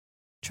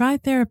Try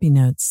Therapy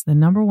Notes, the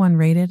 #1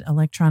 rated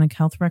electronic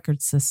health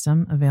record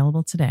system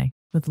available today.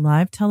 With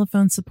live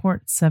telephone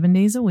support 7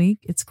 days a week,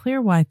 it's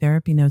clear why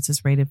Therapy Notes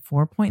is rated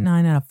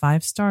 4.9 out of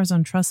 5 stars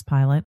on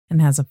Trustpilot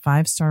and has a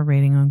 5-star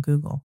rating on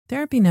Google.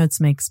 Therapy Notes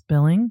makes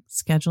billing,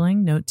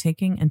 scheduling,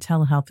 note-taking, and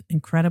telehealth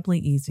incredibly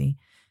easy.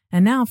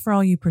 And now, for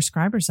all you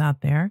prescribers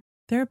out there,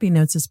 Therapy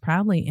Notes is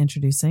proudly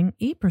introducing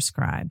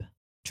ePrescribe.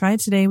 Try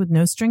it today with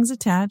no strings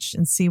attached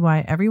and see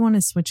why everyone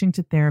is switching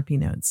to Therapy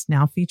Notes,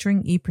 now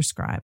featuring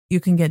ePrescribe. You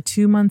can get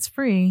 2 months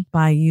free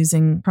by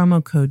using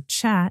promo code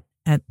CHAT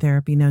at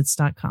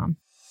therapynotes.com.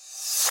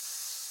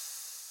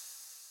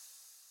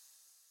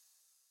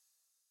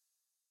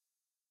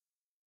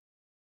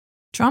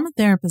 Trauma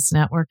Therapist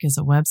Network is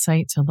a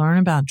website to learn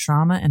about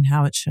trauma and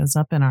how it shows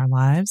up in our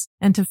lives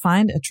and to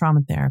find a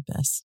trauma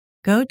therapist.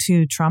 Go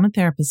to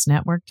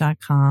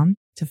traumatherapistnetwork.com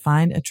to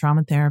find a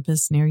trauma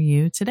therapist near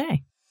you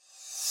today.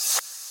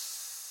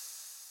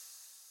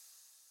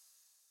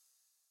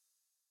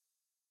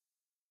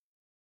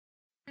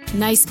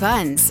 Nice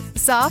buns,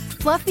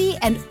 soft, fluffy,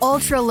 and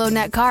ultra-low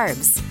net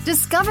carbs.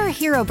 Discover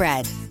Hero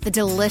Bread, the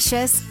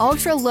delicious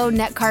ultra-low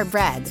net carb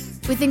bread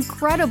with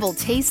incredible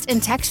taste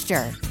and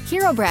texture.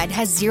 Hero Bread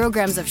has 0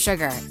 grams of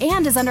sugar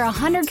and is under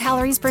 100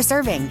 calories per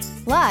serving.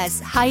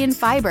 Plus, high in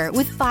fiber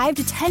with 5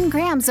 to 10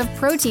 grams of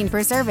protein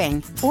per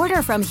serving.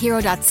 Order from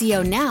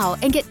hero.co now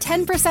and get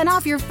 10%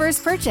 off your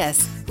first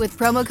purchase with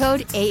promo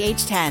code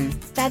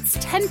AH10. That's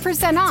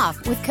 10%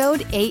 off with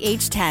code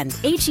AH10.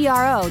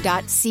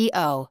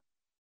 HERO.co.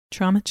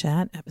 Trauma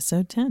Chat,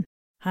 Episode 10.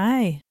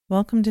 Hi,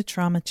 welcome to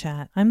Trauma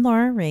Chat. I'm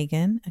Laura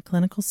Reagan, a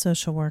clinical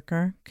social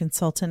worker,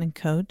 consultant, and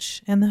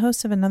coach, and the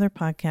host of another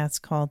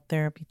podcast called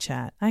Therapy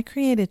Chat. I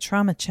created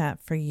Trauma Chat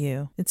for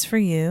you. It's for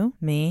you,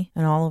 me,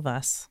 and all of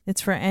us.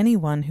 It's for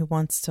anyone who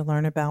wants to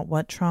learn about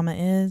what trauma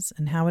is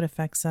and how it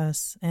affects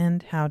us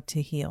and how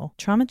to heal.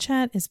 Trauma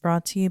Chat is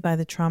brought to you by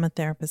the Trauma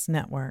Therapist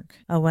Network,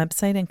 a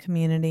website and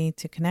community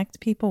to connect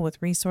people with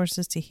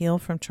resources to heal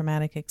from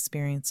traumatic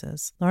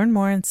experiences. Learn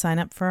more and sign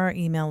up for our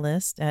email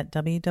list at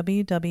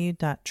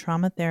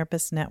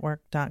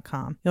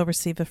www.traumatherapistnetwork.com. You'll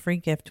receive a free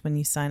gift when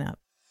you sign up.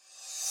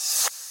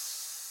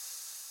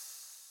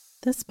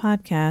 This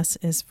podcast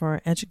is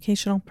for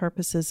educational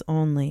purposes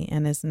only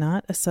and is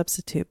not a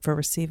substitute for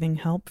receiving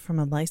help from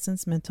a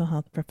licensed mental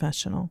health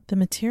professional. The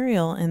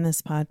material in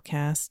this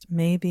podcast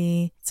may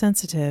be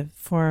sensitive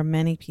for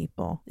many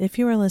people. If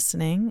you are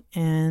listening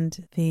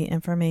and the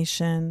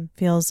information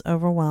feels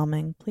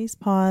overwhelming, please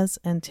pause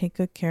and take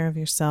good care of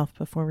yourself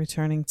before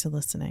returning to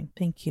listening.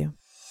 Thank you.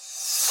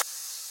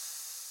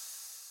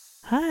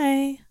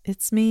 Hi,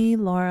 it's me,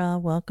 Laura.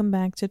 Welcome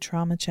back to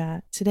Trauma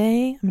Chat.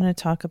 Today, I'm going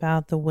to talk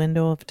about the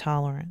window of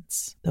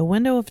tolerance. The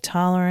window of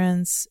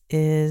tolerance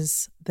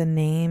is the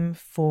name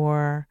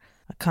for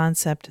a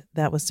concept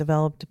that was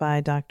developed by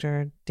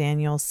Dr.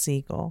 Daniel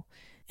Siegel.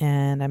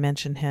 And I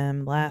mentioned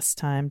him last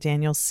time.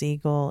 Daniel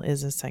Siegel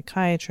is a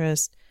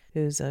psychiatrist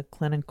who's a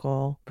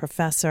clinical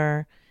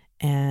professor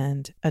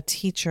and a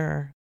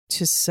teacher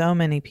to so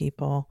many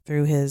people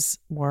through his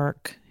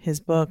work, his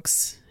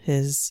books,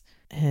 his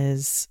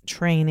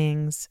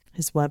trainings,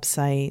 his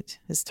website,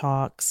 his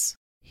talks.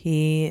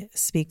 He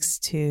speaks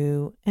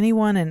to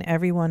anyone and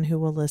everyone who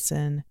will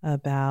listen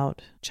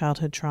about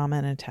childhood trauma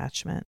and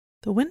attachment.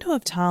 The window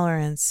of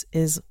tolerance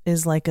is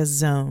like a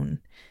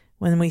zone.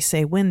 When we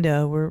say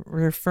window, we're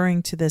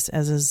referring to this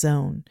as a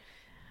zone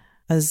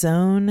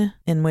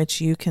in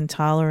which you can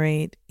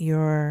tolerate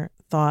your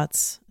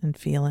thoughts and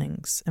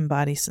feelings and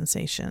body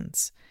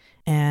sensations,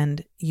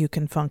 and you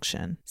can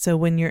function. So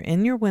when you're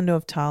in your window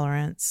of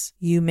tolerance,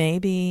 you may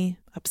be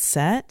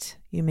upset,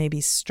 you may be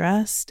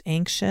stressed,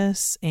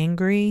 anxious,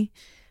 angry,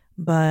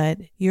 but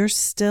you're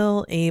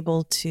still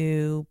able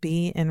to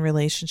be in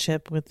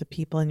relationship with the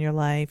people in your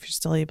life. You're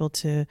still able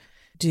to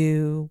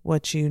do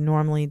what you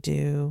normally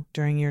do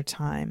during your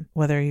time,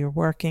 whether you're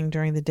working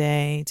during the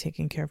day,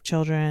 taking care of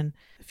children,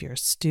 if you're a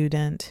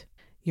student.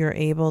 You're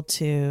able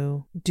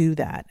to do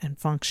that and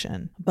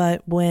function.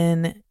 But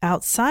when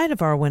outside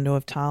of our window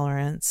of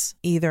tolerance,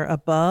 either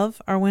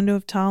above our window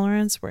of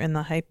tolerance, we're in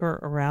the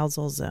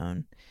hyperarousal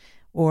zone,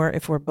 or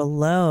if we're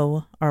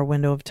below our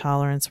window of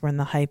tolerance, we're in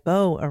the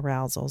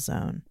hypoarousal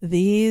zone.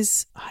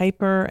 These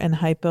hyper and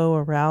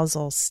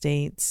hypoarousal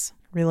states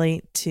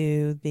relate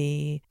to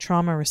the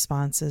trauma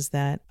responses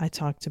that I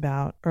talked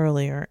about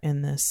earlier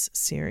in this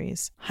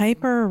series.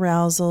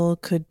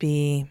 Hyperarousal could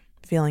be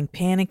feeling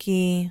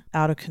panicky,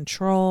 out of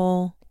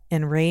control,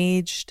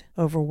 enraged,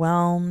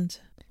 overwhelmed,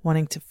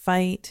 wanting to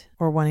fight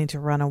or wanting to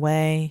run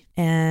away.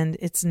 And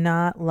it's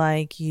not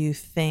like you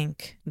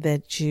think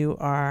that you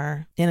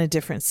are in a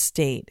different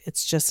state.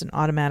 It's just an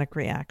automatic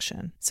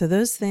reaction. So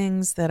those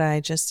things that I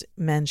just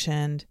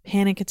mentioned,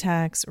 panic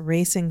attacks,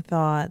 racing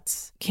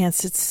thoughts, can't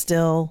sit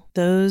still,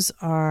 those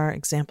are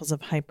examples of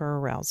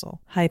hyperarousal.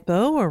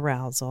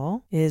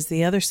 Hypoarousal is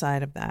the other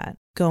side of that,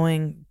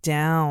 going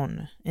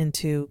down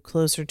into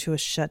closer to a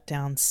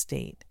shutdown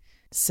state.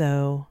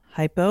 So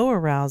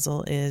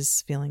hypoarousal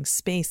is feeling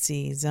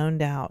spacey,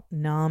 zoned out,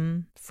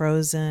 numb,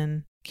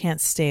 frozen,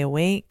 can't stay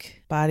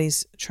awake,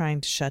 body's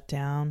trying to shut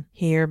down,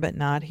 here but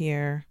not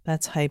here.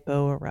 That's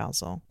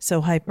hypoarousal.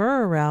 So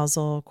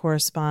hyperarousal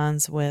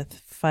corresponds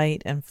with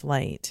fight and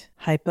flight.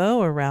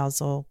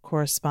 Hypoarousal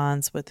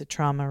corresponds with the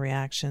trauma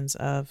reactions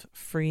of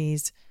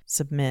freeze,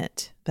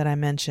 submit that I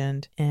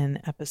mentioned in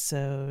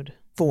episode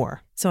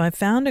 4. So I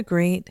found a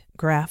great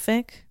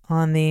graphic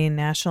on the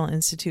National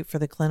Institute for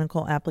the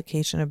Clinical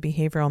Application of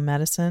Behavioral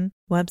Medicine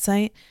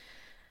website.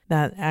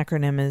 That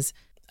acronym is,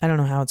 I don't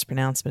know how it's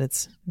pronounced, but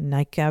it's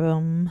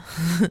NICABM,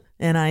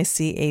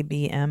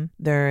 NICABM.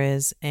 There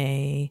is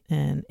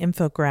an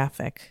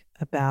infographic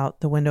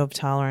about the window of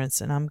tolerance,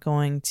 and I'm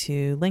going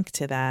to link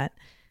to that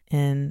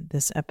in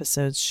this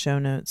episode's show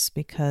notes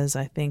because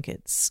I think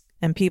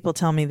and people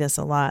tell me this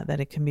a lot,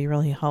 that it can be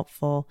really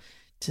helpful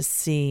to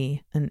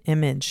see an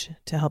image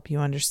to help you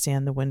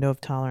understand the window of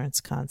tolerance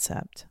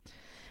concept.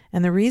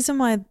 And the reason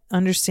why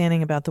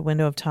understanding about the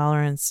window of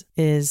tolerance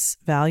is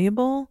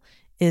valuable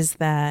is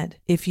that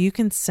if you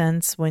can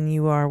sense when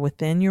you are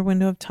within your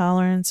window of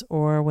tolerance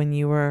or when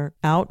you are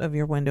out of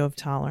your window of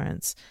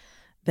tolerance,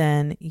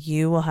 then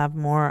you will have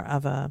more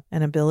of an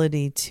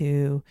ability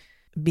to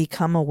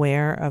become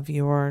aware of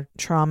your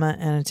trauma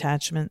and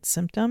attachment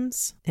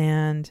symptoms.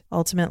 And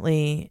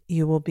ultimately,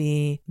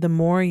 the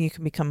more you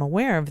can become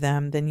aware of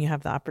them, then you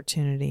have the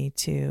opportunity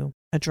to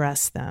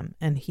address them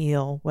and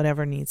heal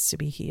whatever needs to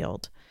be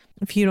healed.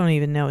 If you don't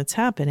even know it's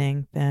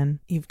happening, then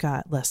you've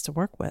got less to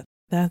work with.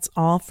 That's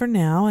all for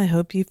now. I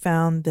hope you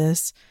found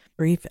this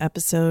brief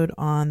episode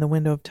on the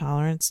window of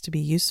tolerance to be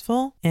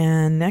useful.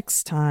 And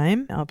next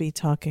time, I'll be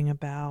talking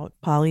about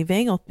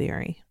polyvagal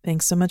theory.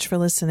 Thanks so much for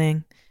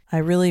listening. I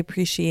really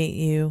appreciate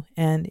you.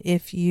 And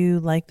if you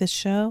like this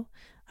show,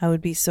 I would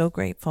be so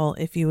grateful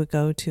if you would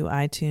go to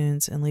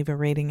iTunes and leave a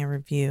rating and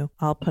review.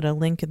 I'll put a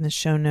link in the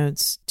show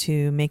notes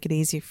to make it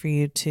easy for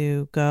you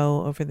to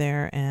go over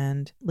there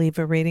and leave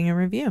a rating and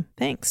review.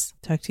 Thanks.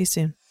 Talk to you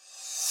soon.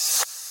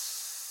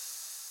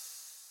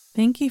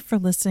 Thank you for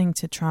listening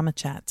to Trauma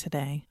Chat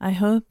today. I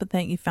hope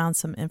that you found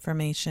some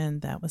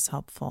information that was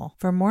helpful.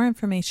 For more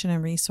information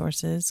and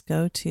resources,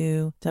 go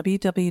to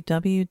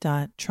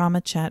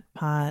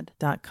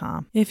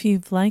www.traumachatpod.com. If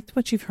you've liked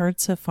what you've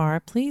heard so far,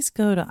 please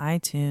go to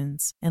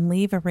iTunes and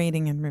leave a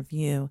rating and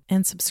review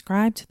and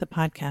subscribe to the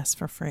podcast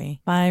for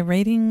free. By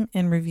rating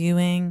and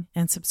reviewing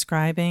and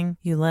subscribing,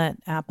 you let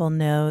Apple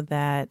know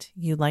that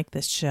you like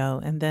this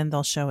show, and then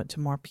they'll show it to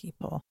more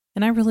people.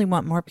 And I really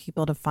want more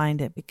people to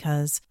find it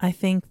because I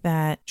think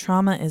that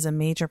trauma is a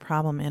major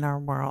problem in our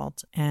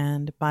world.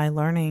 And by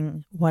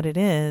learning what it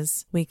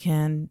is, we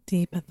can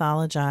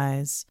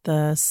depathologize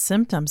the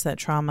symptoms that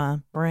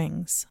trauma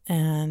brings,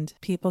 and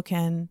people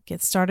can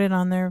get started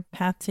on their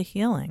path to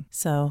healing.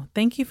 So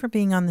thank you for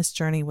being on this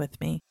journey with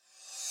me.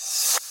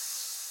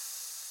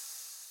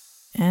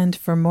 And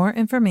for more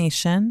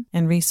information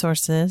and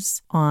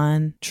resources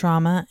on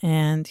trauma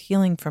and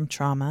healing from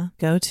trauma,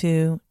 go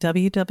to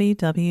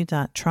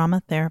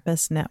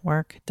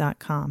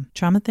www.traumatherapistnetwork.com.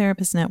 Trauma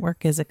Therapist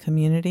Network is a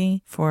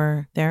community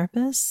for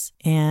therapists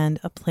and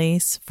a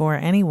place for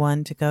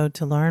anyone to go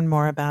to learn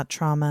more about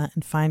trauma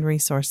and find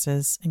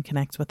resources and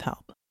connect with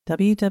help.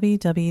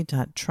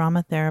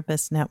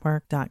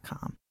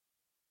 www.traumatherapistnetwork.com.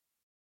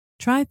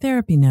 Try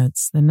Therapy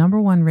Notes, the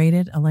 #1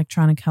 rated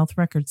electronic health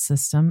record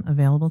system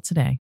available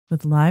today.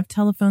 With live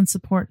telephone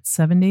support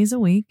 7 days a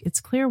week, it's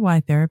clear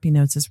why Therapy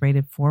Notes is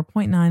rated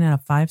 4.9 out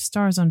of 5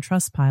 stars on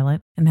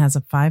Trustpilot and has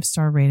a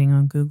 5-star rating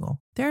on Google.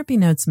 Therapy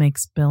Notes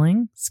makes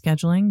billing,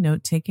 scheduling,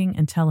 note-taking,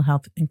 and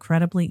telehealth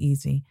incredibly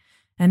easy.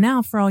 And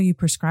now, for all you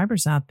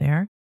prescribers out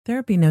there,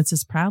 Therapy Notes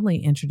is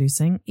proudly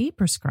introducing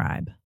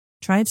ePrescribe.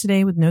 Try it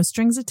today with no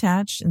strings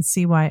attached and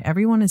see why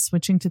everyone is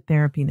switching to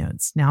Therapy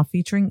Notes, now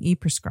featuring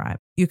ePrescribe.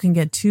 You can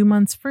get 2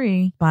 months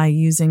free by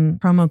using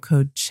promo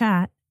code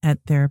CHAT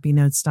at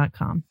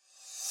therapynotes.com.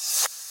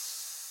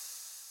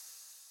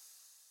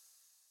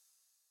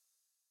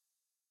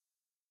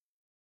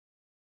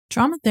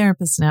 Trauma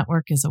Therapist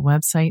Network is a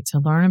website to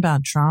learn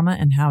about trauma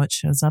and how it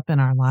shows up in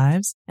our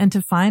lives and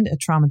to find a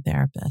trauma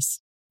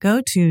therapist.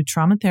 Go to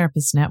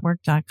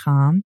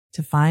traumatherapistnetwork.com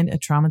to find a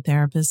trauma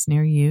therapist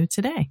near you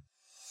today.